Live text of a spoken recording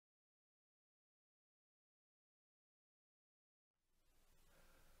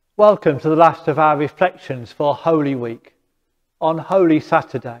Welcome to the last of our reflections for Holy Week. On Holy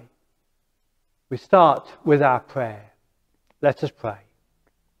Saturday, we start with our prayer. Let us pray.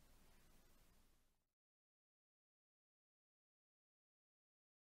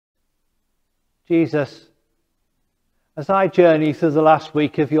 Jesus, as I journey through the last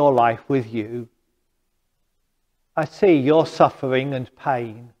week of your life with you, I see your suffering and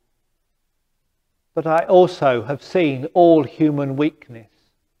pain, but I also have seen all human weakness,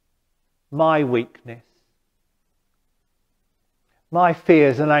 my weakness, my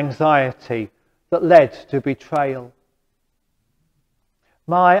fears and anxiety that led to betrayal,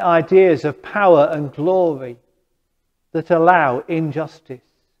 my ideas of power and glory that allow injustice,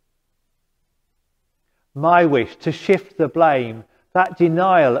 my wish to shift the blame, that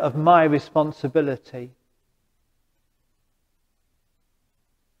denial of my responsibility.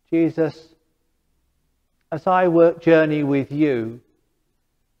 Jesus, as I journey with you,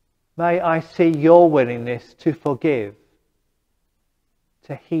 may I see your willingness to forgive,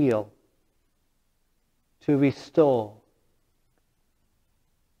 to heal, to restore.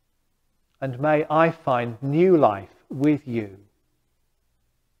 And may I find new life with you.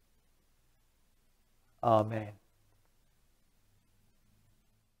 Amen.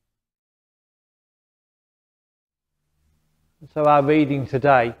 So our reading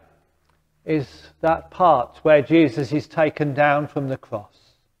today is that part where Jesus is taken down from the cross.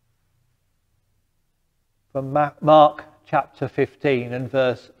 From Mark chapter 15 and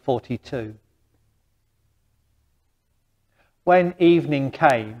verse 42. When evening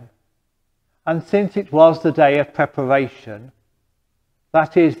came, and since it was the day of preparation,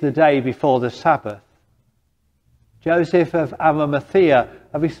 that is the day before the Sabbath, Joseph of Arimathea,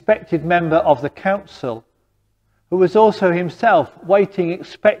 a respected member of the council, who was also himself waiting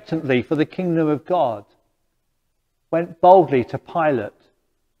expectantly for the kingdom of God, went boldly to Pilate,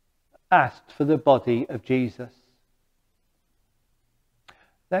 asked for the body of Jesus.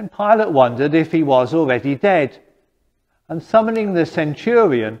 Then Pilate wondered if he was already dead, and summoning the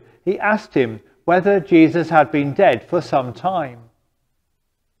centurion, he asked him whether Jesus had been dead for some time.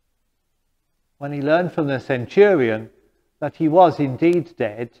 When he learned from the centurion that he was indeed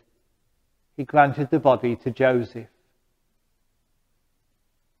dead, he granted the body to Joseph.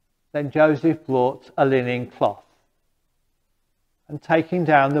 Then Joseph brought a linen cloth, and taking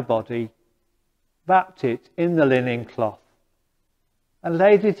down the body, wrapped it in the linen cloth, and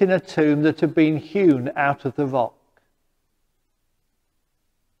laid it in a tomb that had been hewn out of the rock.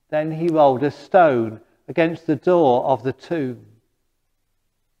 Then he rolled a stone against the door of the tomb.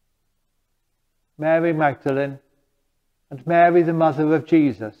 Mary Magdalene and Mary, the mother of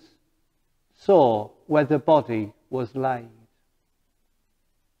Jesus, saw where the body was laid.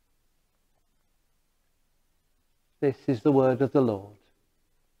 This is the word of the Lord.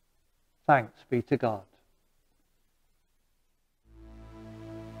 Thanks be to God.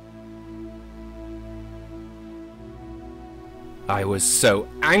 I was so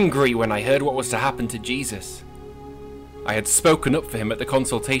angry when I heard what was to happen to Jesus. I had spoken up for him at the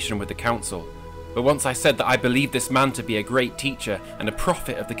consultation with the council, but once I said that I believed this man to be a great teacher and a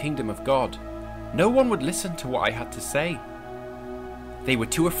prophet of the kingdom of God, no one would listen to what I had to say. They were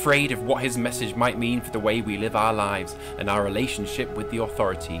too afraid of what his message might mean for the way we live our lives and our relationship with the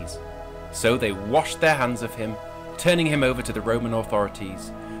authorities. So they washed their hands of him, turning him over to the Roman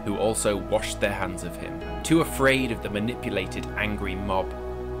authorities, who also washed their hands of him, too afraid of the manipulated, angry mob.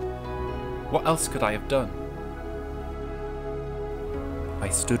 What else could I have done? I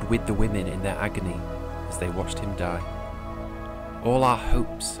stood with the women in their agony as they watched him die. All our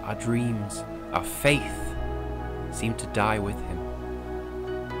hopes, our dreams, our faith seemed to die with him.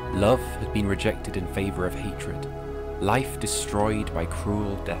 Love had been rejected in favour of hatred, life destroyed by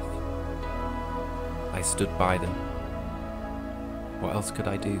cruel death. I stood by them. What else could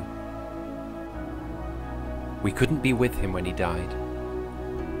I do? We couldn't be with him when he died.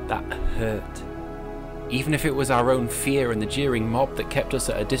 That hurt. Even if it was our own fear and the jeering mob that kept us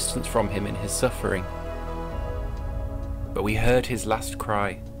at a distance from him in his suffering. But we heard his last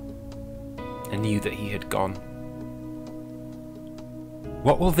cry and knew that he had gone.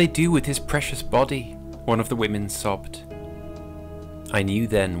 What will they do with his precious body? One of the women sobbed. I knew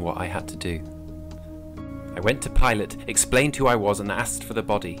then what I had to do. I went to Pilate, explained who I was, and asked for the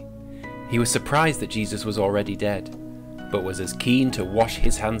body. He was surprised that Jesus was already dead, but was as keen to wash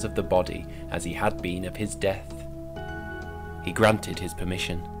his hands of the body as he had been of his death. He granted his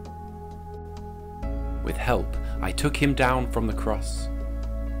permission. With help, I took him down from the cross.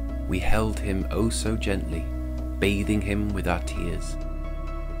 We held him oh so gently, bathing him with our tears.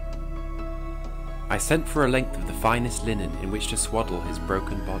 I sent for a length of the finest linen in which to swaddle his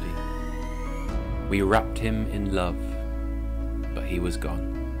broken body. We wrapped him in love, but he was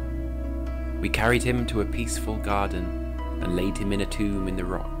gone. We carried him to a peaceful garden and laid him in a tomb in the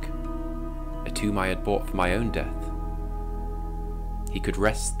rock, a tomb I had bought for my own death. He could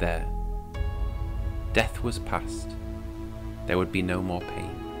rest there. Death was past. There would be no more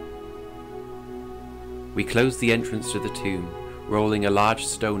pain. We closed the entrance to the tomb, rolling a large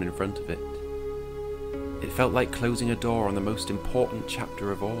stone in front of it. It felt like closing a door on the most important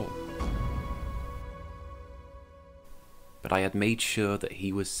chapter of all. But I had made sure that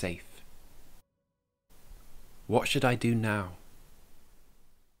he was safe. What should I do now?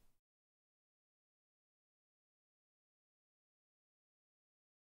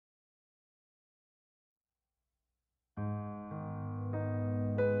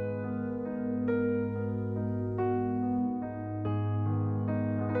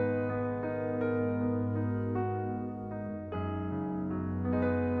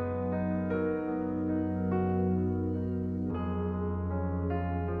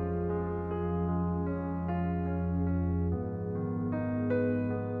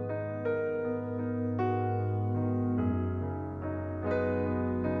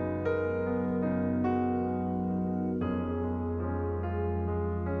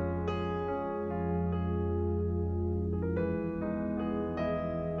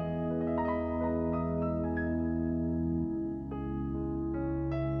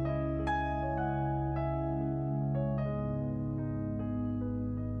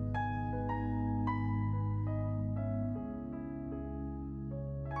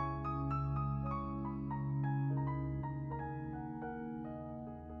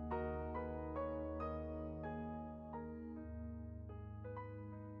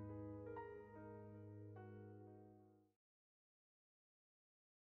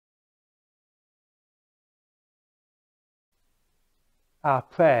 Our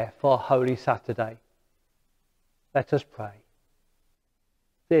prayer for Holy Saturday. Let us pray.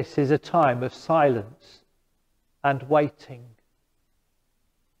 This is a time of silence and waiting.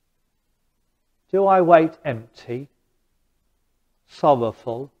 Do I wait empty,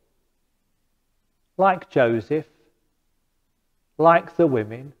 sorrowful, like Joseph, like the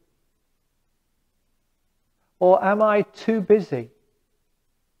women? Or am I too busy?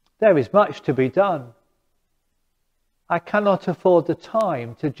 There is much to be done. I cannot afford the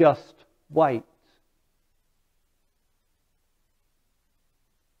time to just wait.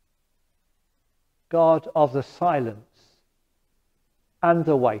 God of the silence and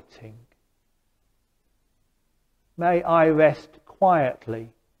the waiting, may I rest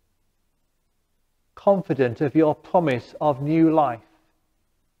quietly, confident of your promise of new life,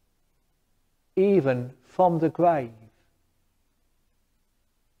 even from the grave.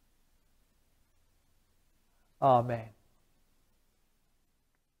 Amen.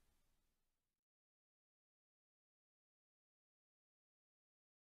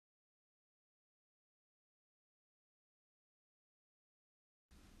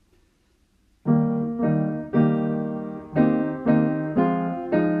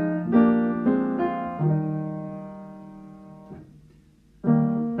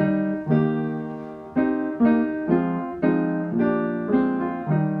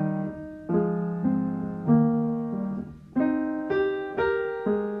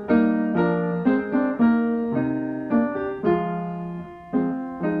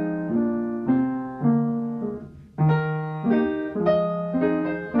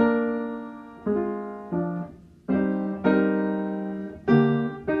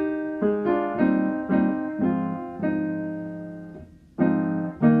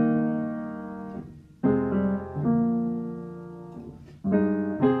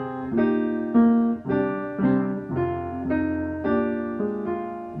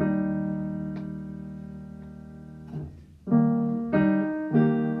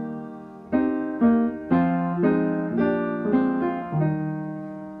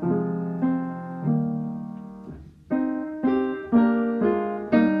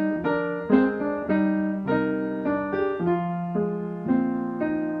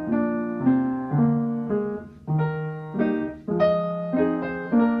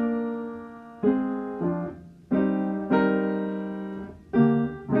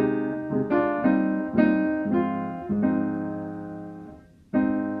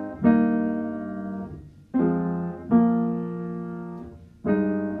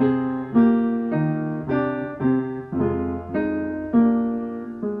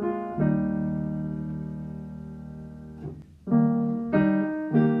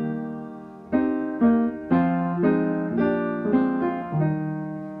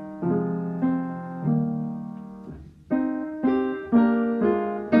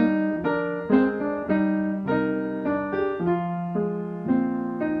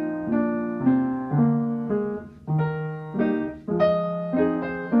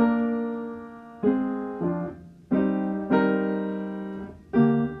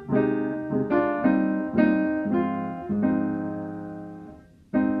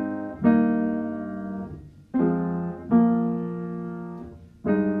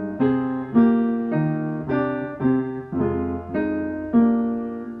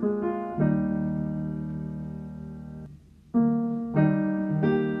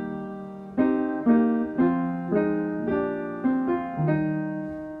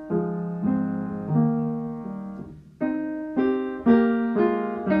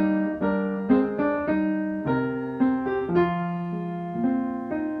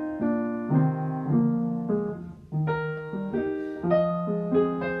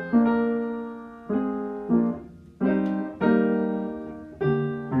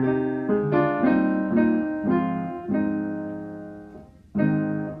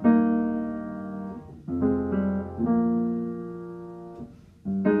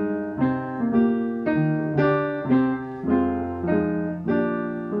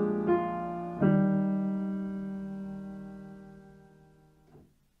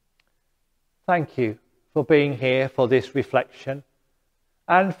 thank you for being here for this reflection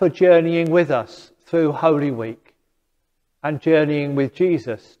and for journeying with us through Holy Week and journeying with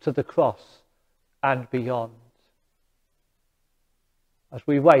Jesus to the cross and beyond. As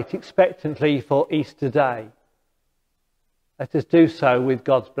we wait expectantly for Easter Day, let us do so with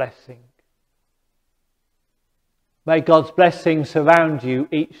God's blessing. May God's blessing surround you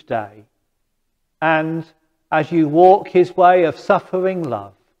each day, and as you walk his way of suffering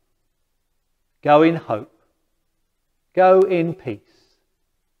love, go in hope, go in peace,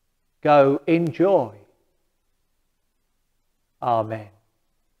 go in joy. Amen.